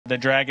The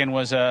Dragon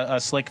was a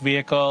slick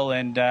vehicle,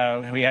 and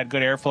we had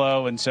good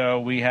airflow, and so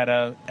we had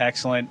a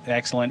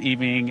excellent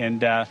evening,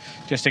 and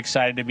just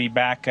excited to be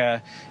back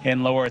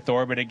in low Earth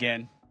orbit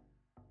again.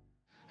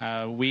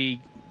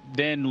 We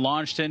then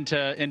launched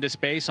into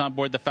space on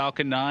board the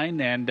Falcon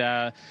 9, and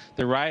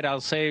the ride,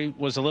 I'll say,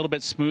 was a little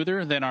bit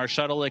smoother than our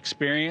shuttle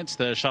experience.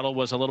 The shuttle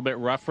was a little bit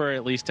rougher,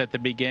 at least at the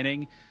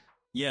beginning.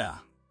 Yeah,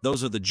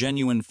 those are the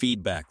genuine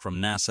feedback from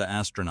NASA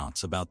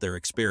astronauts about their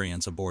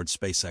experience aboard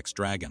SpaceX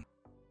Dragon.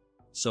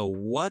 So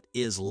what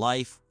is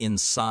life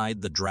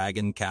inside the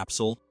Dragon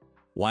capsule?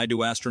 Why do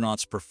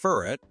astronauts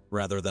prefer it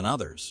rather than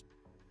others?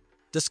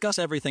 Discuss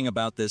everything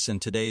about this in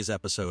today's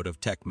episode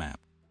of Techmap.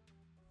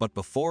 But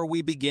before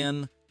we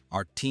begin,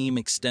 our team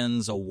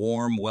extends a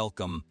warm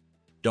welcome.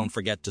 Don't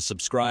forget to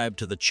subscribe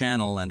to the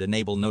channel and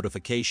enable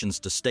notifications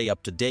to stay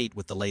up to date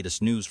with the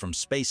latest news from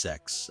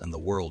SpaceX and the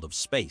world of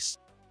space.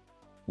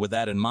 With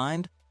that in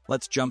mind,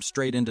 let's jump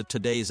straight into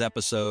today's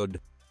episode.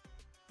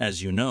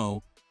 As you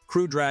know,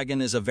 Crew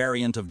Dragon is a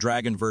variant of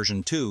Dragon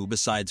version 2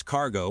 besides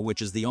Cargo,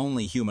 which is the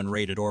only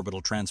human-rated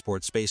orbital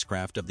transport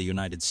spacecraft of the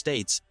United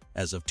States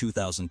as of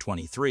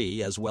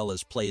 2023, as well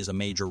as plays a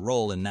major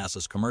role in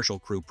NASA's Commercial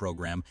Crew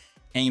program,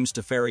 aims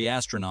to ferry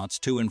astronauts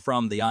to and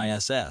from the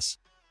ISS.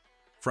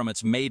 From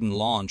its maiden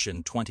launch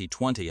in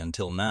 2020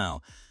 until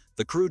now,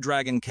 the Crew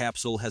Dragon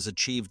capsule has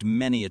achieved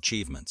many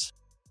achievements.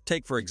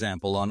 Take, for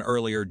example, on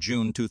earlier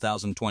June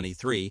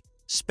 2023,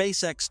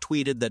 SpaceX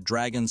tweeted that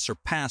Dragon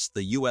surpassed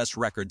the U.S.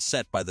 record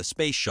set by the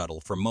Space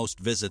Shuttle for most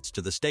visits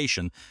to the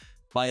station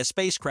by a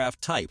spacecraft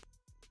type.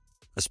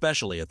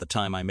 Especially at the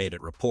time I made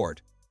it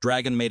report,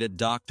 Dragon made it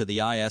dock to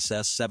the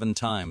ISS 7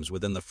 times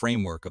within the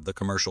framework of the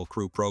Commercial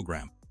Crew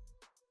program.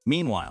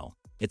 Meanwhile,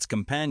 its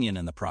companion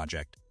in the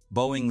project,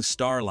 Boeing's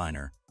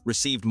Starliner,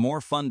 received more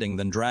funding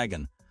than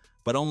Dragon,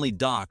 but only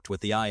docked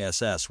with the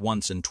ISS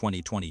once in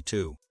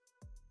 2022.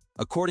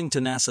 According to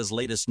NASA's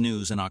latest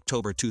news in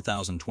October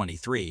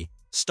 2023,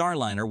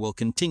 Starliner will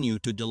continue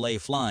to delay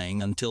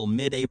flying until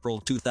mid-April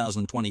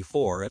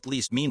 2024, at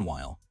least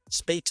meanwhile.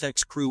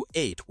 SpaceX Crew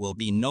 8 will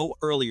be no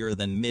earlier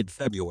than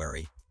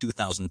mid-February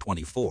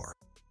 2024.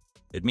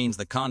 It means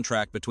the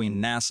contract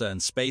between NASA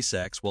and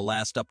SpaceX will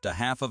last up to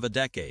half of a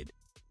decade.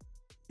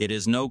 It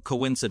is no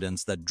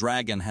coincidence that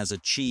Dragon has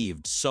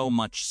achieved so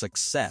much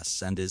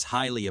success and is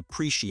highly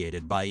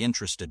appreciated by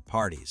interested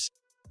parties.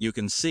 You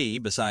can see,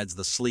 besides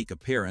the sleek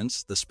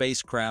appearance, the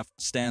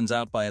spacecraft stands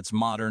out by its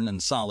modern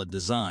and solid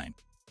design.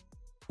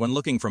 When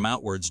looking from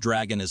outwards,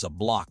 Dragon is a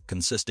block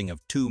consisting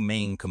of 2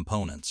 main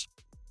components.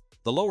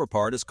 The lower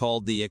part is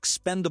called the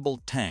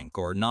expendable tank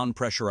or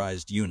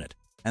non-pressurized unit,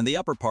 and the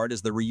upper part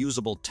is the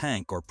reusable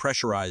tank or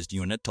pressurized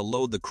unit to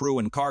load the crew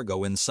and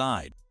cargo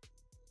inside.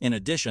 In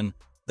addition,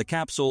 the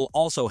capsule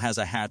also has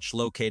a hatch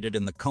located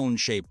in the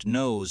cone-shaped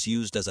nose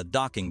used as a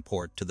docking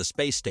port to the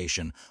space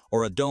station,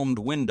 or a domed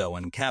window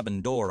and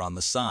cabin door on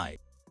the side.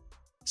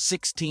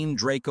 16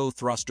 Draco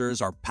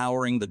thrusters are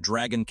powering the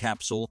Dragon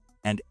capsule,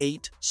 and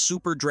 8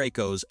 Super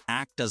Dracos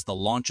act as the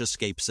Launch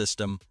Escape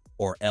System,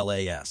 or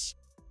LAS.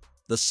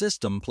 The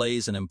system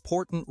plays an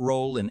important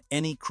role in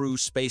any crew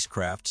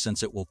spacecraft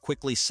since it will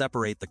quickly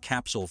separate the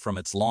capsule from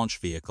its launch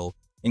vehicle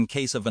in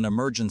case of an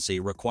emergency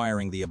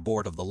requiring the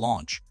abort of the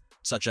launch,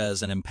 such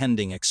as an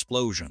impending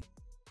explosion.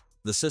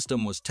 The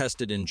system was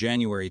tested in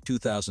January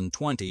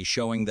 2020,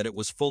 showing that it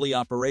was fully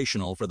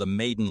operational for the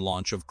maiden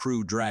launch of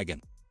Crew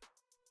Dragon.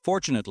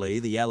 Fortunately,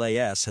 the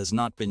LAS has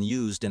not been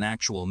used in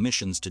actual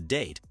missions to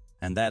date,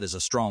 and that is a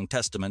strong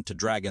testament to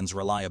Dragon's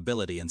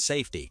reliability and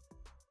safety.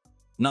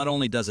 Not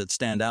only does it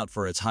stand out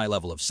for its high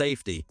level of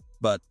safety,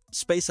 but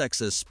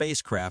SpaceX's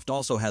spacecraft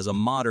also has a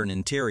modern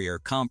interior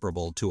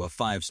comparable to a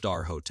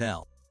 5-star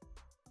hotel.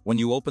 When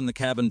you open the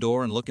cabin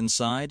door and look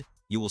inside,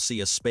 you will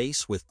see a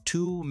space with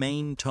 2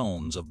 main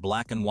tones of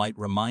black and white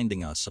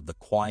reminding us of the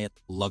quiet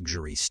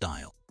luxury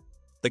style.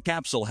 The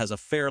capsule has a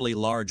fairly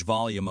large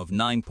volume of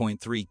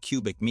 9.3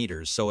 cubic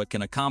meters, so it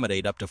can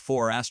accommodate up to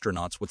 4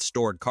 astronauts with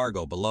stored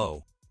cargo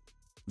below.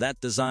 That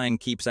design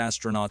keeps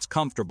astronauts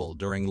comfortable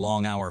during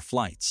long-hour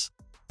flights.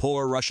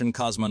 Poor Russian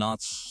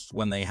cosmonauts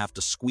when they have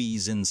to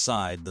squeeze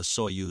inside the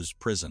Soyuz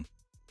prison.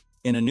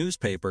 In a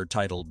newspaper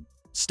titled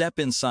 "Step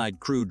Inside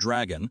Crew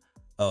Dragon"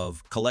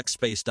 of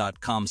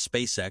CollectSpace.com,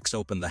 SpaceX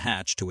opened the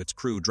hatch to its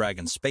Crew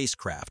Dragon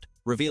spacecraft,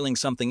 revealing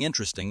something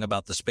interesting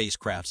about the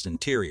spacecraft's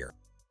interior.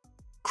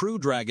 Crew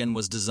Dragon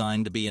was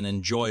designed to be an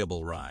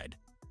enjoyable ride.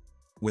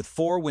 With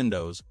 4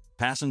 windows,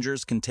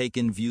 passengers can take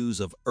in views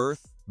of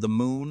Earth, the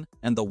Moon,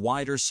 and the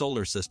wider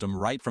solar system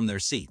right from their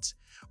seats,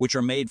 which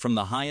are made from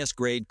the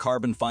highest-grade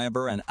carbon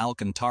fiber and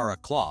Alcantara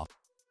cloth.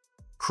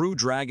 Crew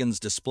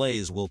Dragon's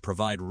displays will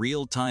provide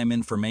real-time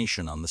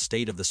information on the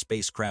state of the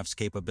spacecraft's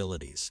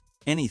capabilities.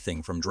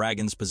 Anything from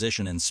Dragon's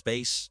position in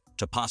space,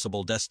 to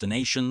possible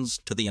destinations,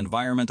 to the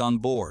environment on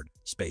board,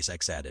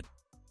 SpaceX added.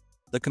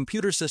 The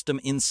computer system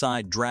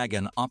inside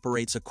Dragon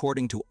operates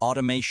according to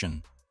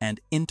automation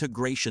and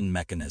integration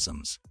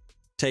mechanisms.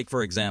 Take,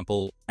 for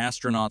example,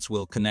 astronauts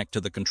will connect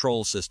to the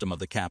control system of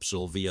the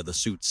capsule via the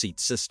suit seat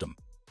system.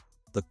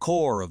 The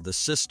core of the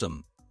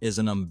system is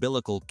an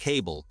umbilical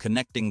cable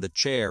connecting the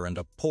chair and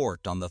a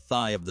port on the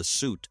thigh of the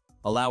suit,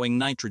 allowing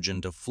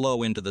nitrogen to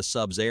flow into the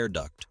sub's air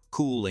duct,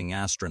 cooling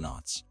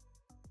astronauts.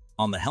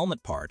 On the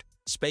helmet part,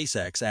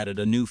 SpaceX added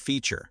a new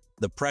feature,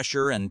 the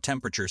pressure and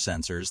temperature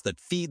sensors that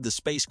feed the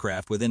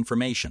spacecraft with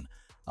information,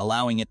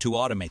 allowing it to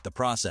automate the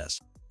process.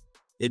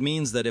 It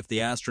means that if the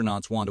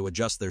astronauts want to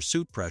adjust their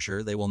suit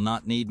pressure, they will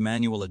not need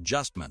manual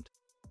adjustment.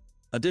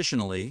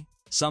 Additionally,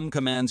 some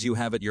commands you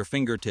have at your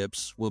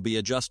fingertips will be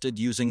adjusted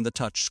using the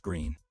touch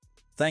screen.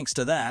 Thanks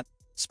to that,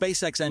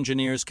 SpaceX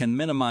engineers can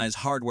minimize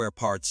hardware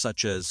parts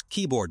such as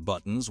keyboard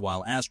buttons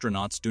while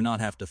astronauts do not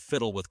have to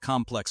fiddle with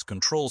complex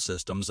control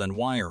systems and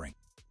wiring.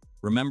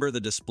 Remember the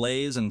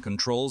displays and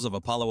controls of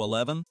Apollo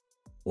 11?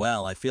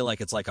 Well, I feel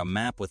like it's like a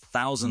map with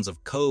thousands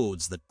of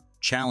codes that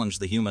challenge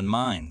the human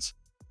minds.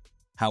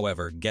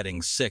 However,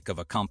 getting sick of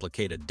a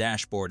complicated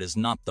dashboard is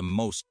not the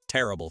most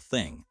terrible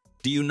thing.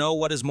 Do you know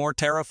what is more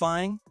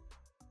terrifying?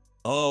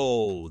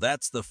 Oh,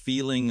 that's the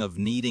feeling of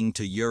needing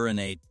to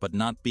urinate but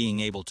not being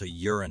able to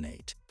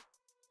urinate.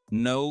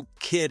 No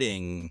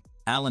kidding.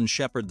 Alan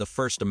Shepard, the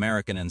first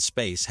American in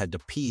space, had to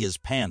pee his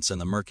pants in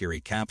the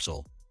Mercury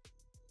capsule.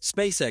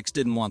 SpaceX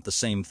didn't want the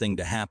same thing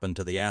to happen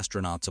to the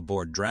astronauts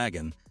aboard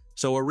Dragon,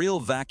 so a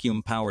real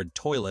vacuum-powered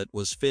toilet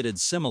was fitted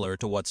similar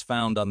to what's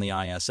found on the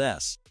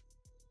ISS.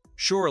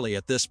 Surely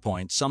at this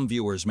point, some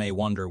viewers may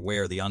wonder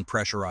where the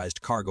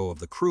unpressurized cargo of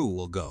the crew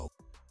will go.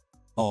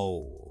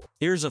 Oh,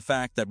 here's a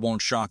fact that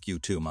won't shock you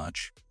too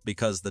much,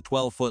 because the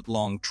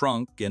 12-foot-long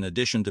trunk, in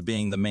addition to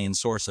being the main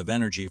source of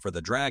energy for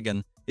the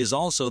Dragon, is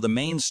also the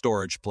main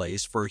storage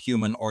place for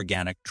human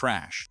organic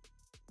trash.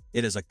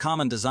 It is a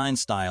common design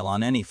style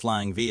on any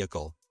flying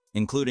vehicle,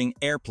 including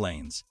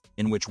airplanes,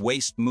 in which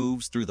waste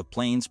moves through the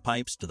plane's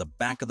pipes to the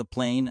back of the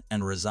plane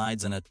and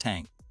resides in a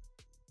tank.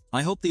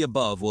 I hope the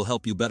above will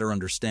help you better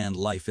understand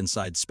life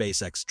inside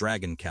SpaceX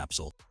Dragon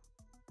capsule.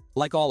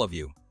 Like all of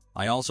you,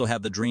 I also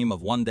have the dream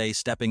of one day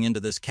stepping into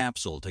this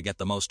capsule to get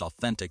the most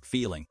authentic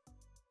feeling.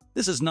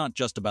 This is not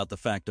just about the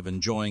fact of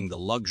enjoying the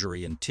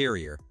luxury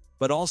interior,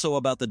 but also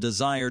about the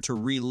desire to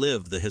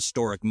relive the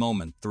historic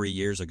moment 3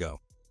 years ago.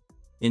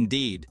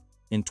 Indeed,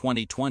 in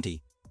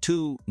 2020,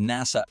 2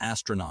 NASA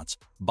astronauts,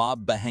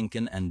 Bob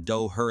Behenken and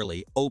Do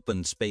Hurley,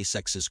 opened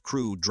SpaceX's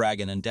Crew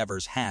Dragon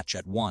Endeavour's hatch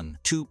at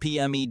 1:02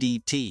 p.m.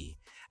 EDT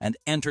and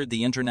entered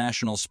the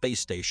International Space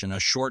Station a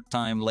short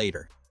time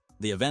later.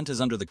 The event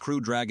is under the Crew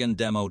Dragon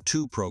Demo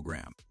 2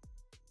 program.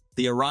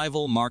 The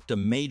arrival marked a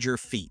major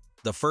feat,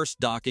 the first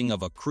docking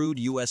of a crewed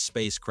U.S.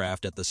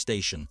 spacecraft at the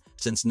station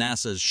since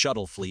NASA's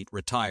shuttle fleet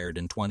retired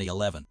in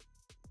 2011.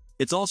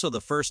 It's also the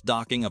first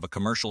docking of a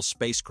commercial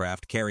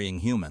spacecraft carrying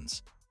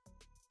humans.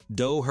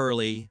 Do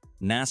Hurley,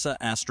 NASA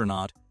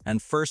astronaut and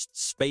first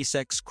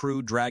SpaceX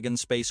Crew Dragon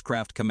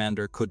spacecraft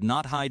commander, could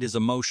not hide his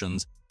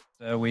emotions.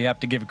 We have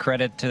to give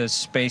credit to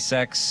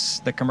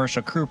SpaceX, the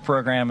Commercial Crew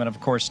Program, and of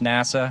course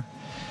NASA.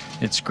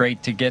 It's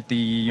great to get the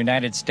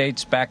United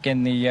States back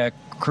in the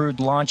crewed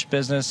launch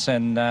business,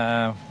 and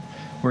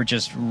we're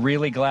just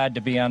really glad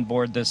to be on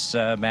board this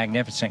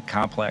magnificent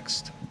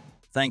complex.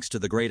 Thanks to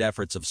the great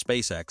efforts of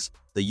SpaceX,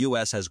 the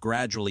U.S. has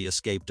gradually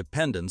escaped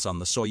dependence on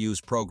the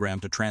Soyuz program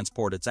to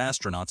transport its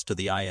astronauts to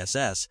the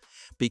ISS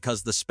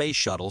because the space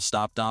shuttle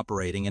stopped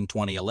operating in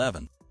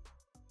 2011.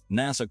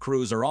 NASA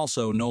crews are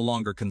also no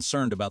longer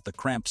concerned about the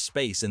cramped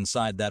space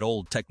inside that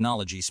old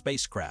technology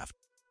spacecraft.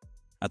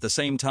 At the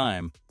same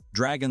time,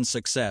 Dragon's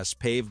success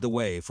paved the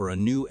way for a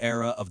new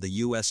era of the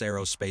U.S.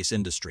 aerospace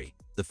industry,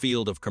 the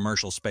field of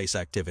commercial space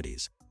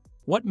activities.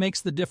 What makes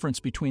the difference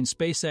between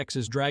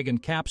SpaceX's Dragon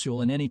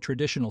capsule and any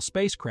traditional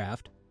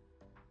spacecraft?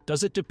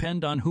 Does it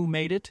depend on who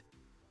made it?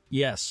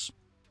 Yes.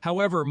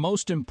 However,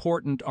 most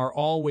important are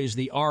always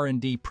the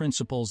R&D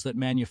principles that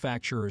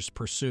manufacturers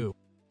pursue.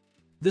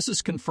 This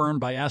is confirmed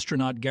by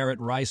astronaut Garrett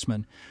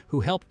Reisman, who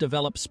helped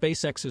develop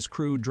SpaceX's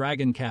Crew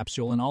Dragon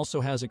capsule and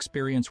also has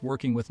experience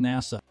working with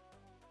NASA.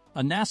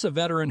 A NASA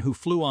veteran who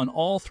flew on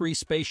all 3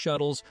 space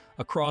shuttles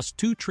across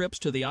 2 trips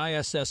to the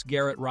ISS,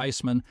 Garrett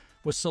Reisman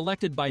was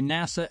selected by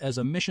NASA as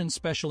a mission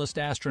specialist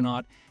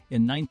astronaut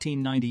in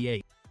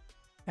 1998.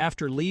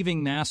 After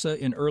leaving NASA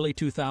in early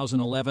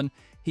 2011,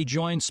 he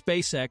joined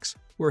SpaceX,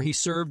 where he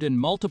served in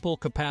multiple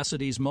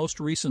capacities, most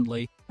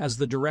recently as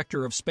the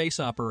Director of Space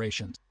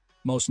Operations.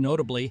 Most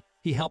notably,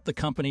 he helped the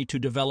company to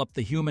develop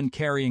the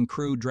human-carrying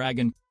Crew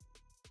Dragon.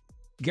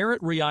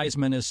 Garrett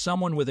Reisman is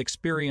someone with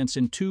experience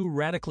in 2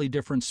 radically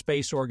different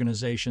space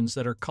organizations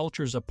that are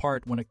cultures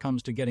apart when it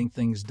comes to getting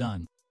things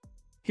done.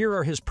 Here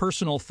are his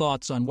personal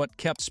thoughts on what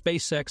kept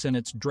SpaceX and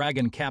its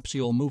Dragon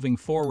capsule moving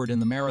forward in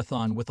the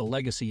marathon with the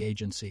legacy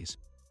agencies.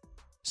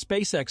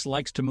 SpaceX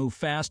likes to move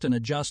fast and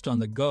adjust on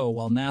the go,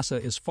 while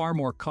NASA is far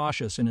more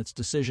cautious in its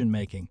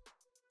decision-making.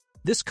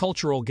 This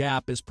cultural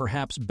gap is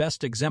perhaps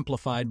best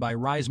exemplified by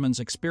Reisman's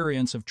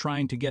experience of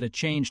trying to get a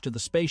change to the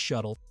space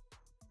shuttle.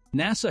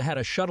 NASA had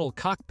a shuttle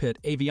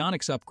cockpit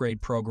avionics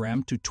upgrade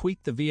program to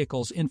tweak the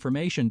vehicle's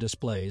information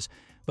displays,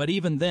 but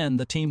even then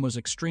the team was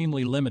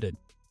extremely limited.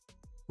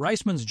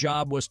 Reisman's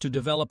job was to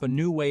develop a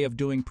new way of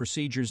doing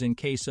procedures in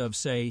case of,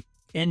 say,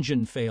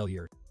 engine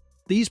failure.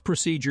 These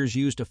procedures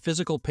used a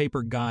physical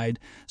paper guide,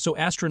 so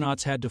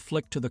astronauts had to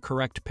flick to the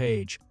correct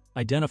page,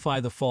 identify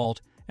the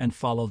fault, and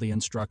follow the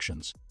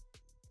instructions.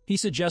 He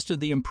suggested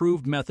the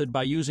improved method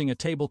by using a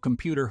table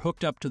computer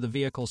hooked up to the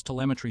vehicle's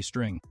telemetry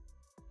string.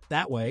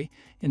 That way,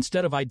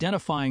 instead of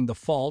identifying the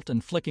fault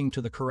and flicking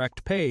to the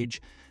correct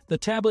page, the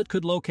tablet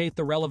could locate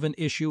the relevant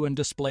issue and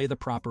display the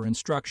proper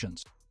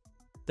instructions.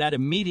 That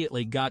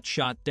immediately got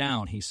shot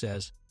down, he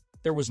says.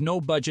 There was no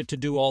budget to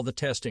do all the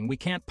testing. We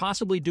can't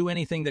possibly do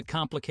anything that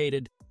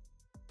complicated.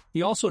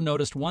 He also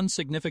noticed one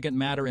significant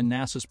matter in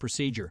NASA's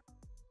procedure.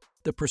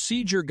 The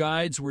procedure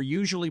guides were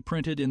usually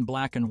printed in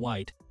black and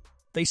white.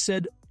 They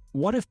said,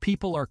 "What if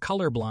people are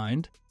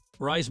colorblind?"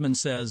 Reisman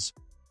says,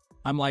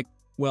 "I'm like,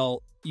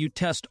 well, you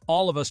test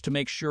all of us to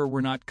make sure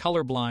we're not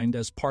colorblind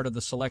as part of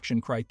the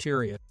selection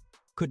criteria.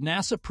 Could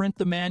NASA print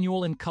the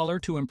manual in color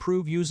to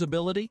improve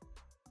usability?"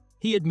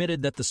 He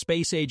admitted that the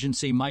space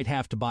agency might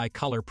have to buy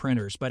color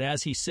printers, but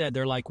as he said,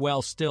 they're like,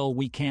 well, still,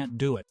 we can't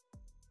do it.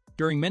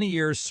 During many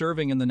years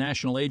serving in the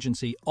national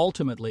agency,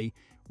 ultimately,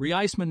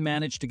 Reisman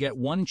managed to get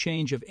one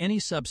change of any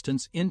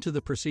substance into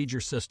the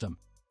procedure system.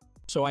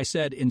 So I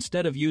said,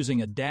 instead of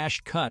using a dash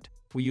cut,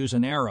 we use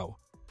an arrow,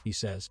 he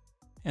says.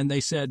 And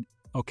they said,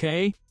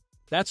 okay,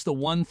 that's the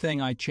one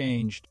thing I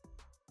changed.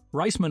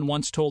 Reisman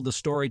once told the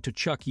story to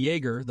Chuck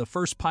Yeager, the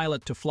first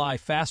pilot to fly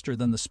faster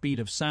than the speed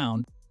of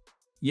sound.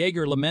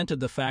 Yeager lamented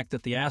the fact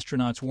that the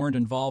astronauts weren't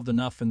involved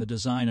enough in the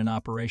design and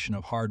operation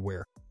of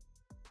hardware.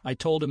 I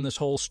told him this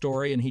whole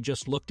story and he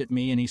just looked at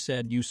me and he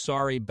said, "You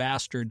sorry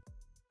bastard,"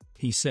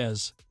 he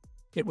says.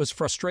 It was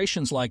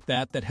frustrations like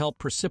that helped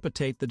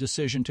precipitate the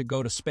decision to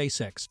go to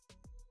SpaceX.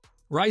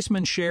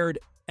 Reisman shared,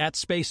 "At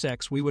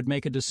SpaceX, we would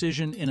make a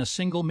decision in a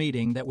single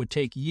meeting that would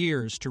take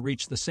years to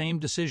reach the same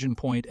decision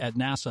point at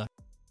NASA.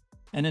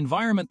 An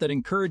environment that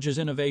encourages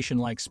innovation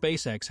like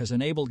SpaceX has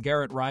enabled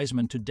Garrett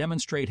Reisman to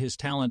demonstrate his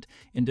talent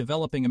in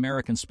developing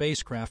American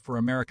spacecraft for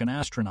American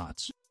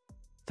astronauts.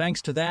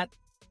 Thanks to that,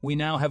 we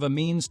now have a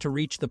means to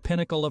reach the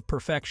pinnacle of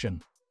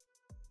perfection."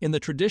 In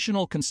the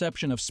traditional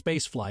conception of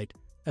spaceflight,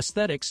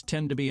 aesthetics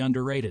tend to be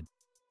underrated.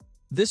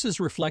 This is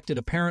reflected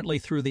apparently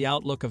through the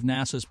outlook of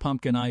NASA's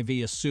Pumpkin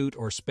IV, a suit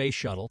or space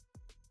shuttle.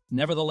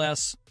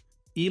 Nevertheless,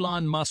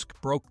 Elon Musk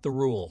broke the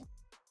rule.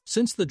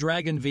 Since the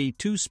Dragon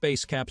V2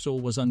 space capsule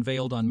was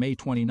unveiled on May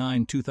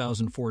 29,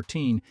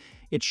 2014,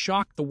 it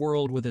shocked the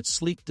world with its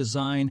sleek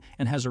design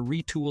and has a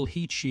retool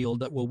heat shield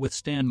that will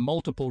withstand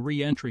multiple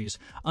re-entries,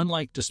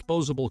 unlike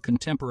disposable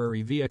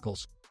contemporary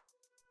vehicles.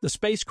 The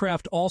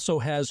spacecraft also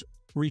has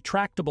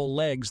retractable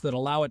legs that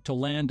allow it to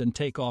land and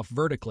take off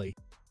vertically.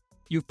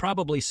 You've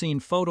probably seen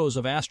photos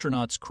of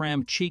astronauts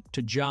crammed cheek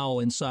to jowl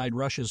inside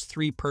Russia's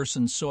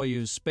three-person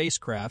Soyuz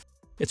spacecraft.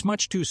 It's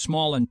much too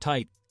small and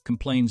tight,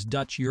 complains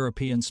Dutch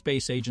European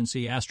Space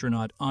Agency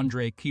astronaut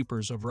Andrei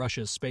Kuipers of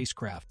Russia's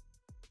spacecraft.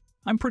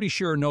 I'm pretty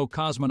sure no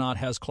cosmonaut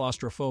has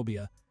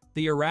claustrophobia,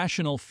 the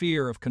irrational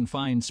fear of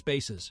confined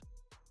spaces.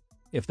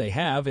 If they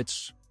have,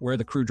 it's where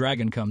the Crew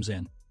Dragon comes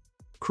in.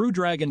 Crew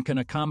Dragon can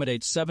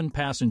accommodate 7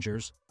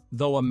 passengers,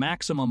 though a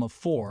maximum of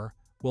 4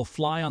 will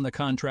fly on the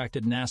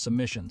contracted NASA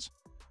missions.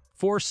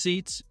 4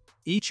 seats,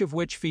 each of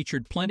which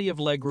featured plenty of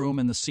legroom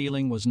and the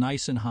ceiling was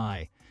nice and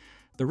high.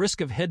 The risk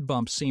of head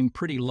bumps seemed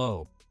pretty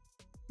low.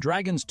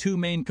 Dragon's 2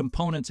 main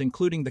components,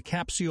 including the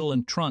capsule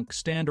and trunk,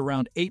 stand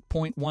around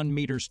 8.1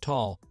 meters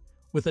tall,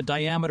 with a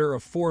diameter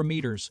of 4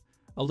 meters,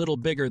 a little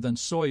bigger than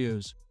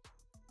Soyuz.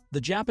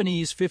 The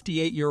Japanese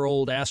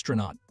 58-year-old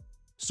astronaut,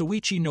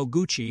 Soichi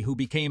Noguchi, who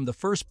became the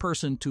first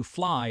person to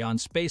fly on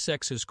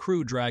SpaceX's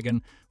Crew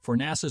Dragon for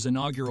NASA's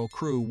inaugural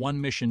Crew 1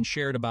 mission,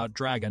 shared about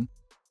Dragon.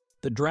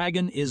 "The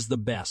Dragon is the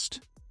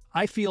best.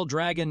 I feel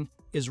Dragon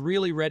is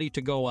really ready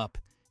to go up.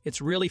 It's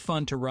really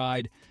fun to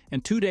ride,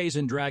 and 2 days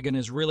in Dragon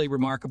is really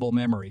remarkable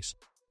memories."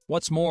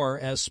 What's more,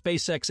 as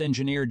SpaceX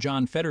engineer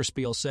John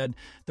Federspiel said,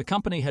 the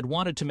company had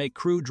wanted to make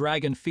Crew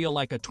Dragon feel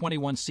like a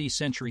 21st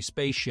century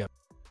spaceship.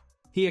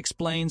 He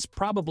explains,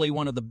 probably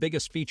one of the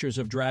biggest features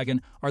of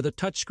Dragon are the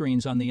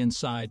touchscreens on the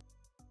inside.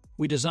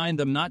 "We designed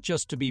them not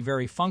just to be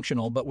very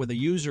functional, but with a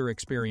user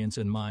experience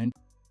in mind.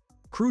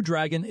 Crew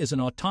Dragon is an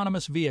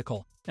autonomous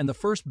vehicle, and the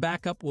first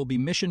backup will be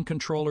mission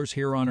controllers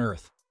here on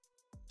Earth.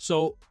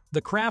 So,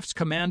 the craft's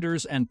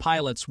commanders and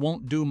pilots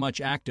won't do much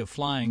active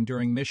flying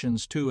during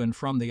missions to and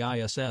from the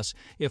ISS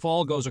if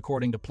all goes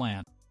according to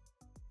plan.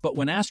 But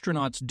when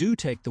astronauts do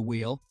take the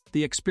wheel,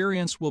 the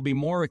experience will be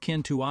more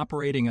akin to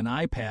operating an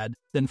iPad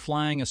than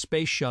flying a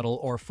space shuttle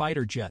or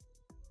fighter jet.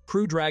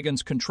 Crew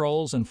Dragon's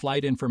controls and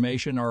flight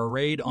information are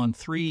arrayed on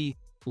 3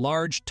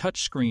 large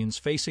touchscreens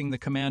facing the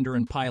commander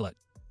and pilot,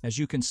 as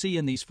you can see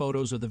in these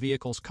photos of the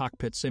vehicle's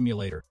cockpit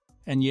simulator.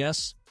 And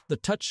yes, the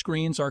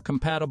touchscreens are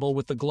compatible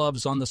with the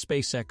gloves on the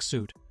SpaceX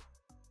suit.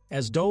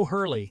 As Doe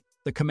Hurley,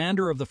 the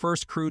commander of the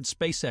first crewed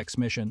SpaceX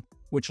mission,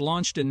 which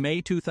launched in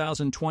May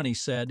 2020,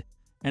 said,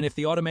 "And if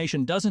the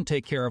automation doesn't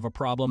take care of a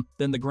problem,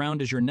 then the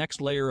ground is your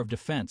next layer of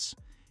defense."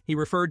 He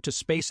referred to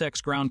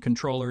SpaceX ground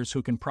controllers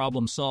who can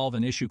problem solve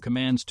and issue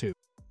commands to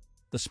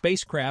the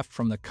spacecraft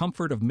from the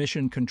comfort of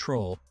mission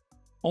control.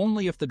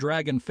 Only if the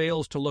Dragon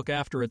fails to look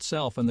after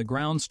itself and the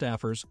ground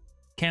staffers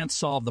can't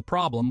solve the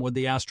problem would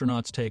the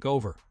astronauts take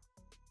over.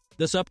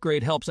 This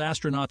upgrade helps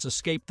astronauts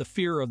escape the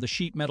fear of the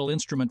sheet metal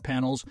instrument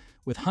panels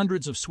with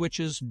hundreds of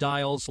switches,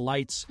 dials,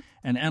 lights,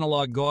 and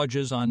analog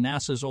gauges on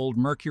NASA's old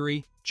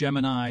Mercury,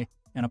 Gemini,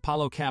 and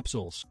Apollo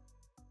capsules.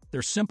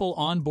 Their simple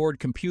onboard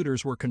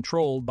computers were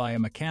controlled by a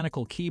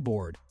mechanical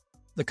keyboard.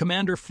 The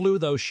commander flew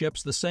those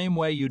ships the same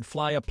way you'd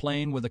fly a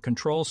plane, with a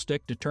control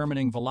stick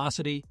determining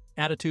velocity,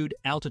 attitude,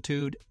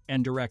 altitude,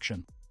 and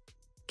direction.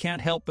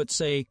 Can't help but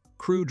say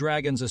Crew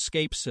Dragon's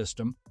escape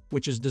system,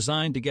 which is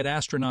designed to get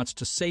astronauts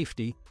to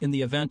safety in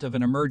the event of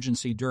an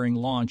emergency during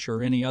launch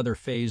or any other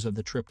phase of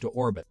the trip to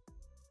orbit.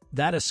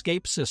 That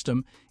escape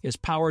system is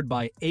powered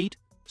by 8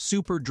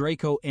 Super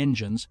Draco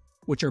engines,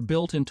 which are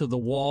built into the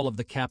wall of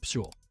the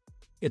capsule.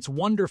 It's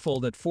wonderful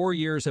that 4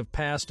 years have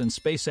passed and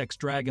SpaceX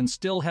Dragon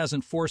still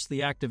hasn't forced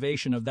the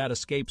activation of that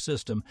escape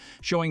system,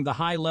 showing the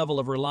high level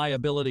of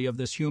reliability of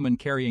this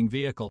human-carrying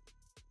vehicle.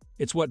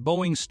 It's what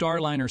Boeing's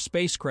Starliner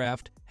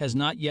spacecraft has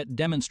not yet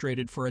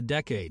demonstrated for a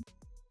decade.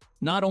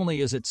 Not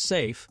only is it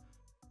safe,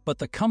 but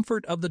the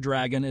comfort of the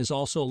Dragon is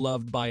also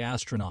loved by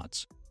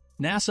astronauts.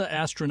 NASA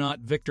astronaut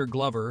Victor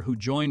Glover, who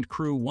joined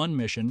Crew 1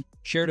 mission,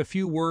 shared a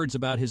few words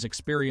about his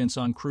experience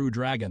on Crew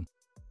Dragon.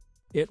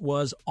 "It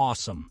was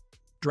awesome.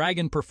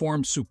 Dragon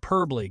performed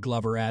superbly,"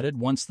 Glover added.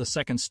 "Once the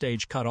second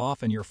stage cut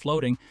off and you're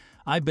floating,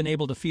 I've been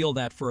able to feel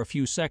that for a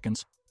few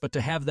seconds, but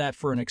to have that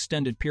for an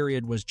extended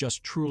period was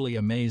just truly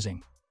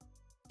amazing."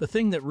 The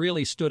thing that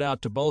really stood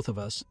out to both of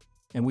us,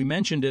 and we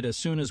mentioned it as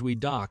soon as we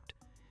docked,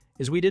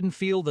 is we didn't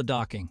feel the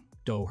docking,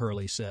 Doe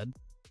Hurley said.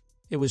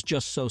 "It was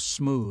just so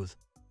smooth."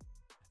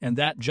 And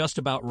that just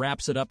about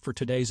wraps it up for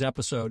today's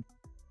episode.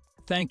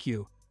 Thank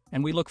you,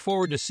 and we look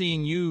forward to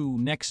seeing you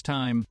next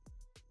time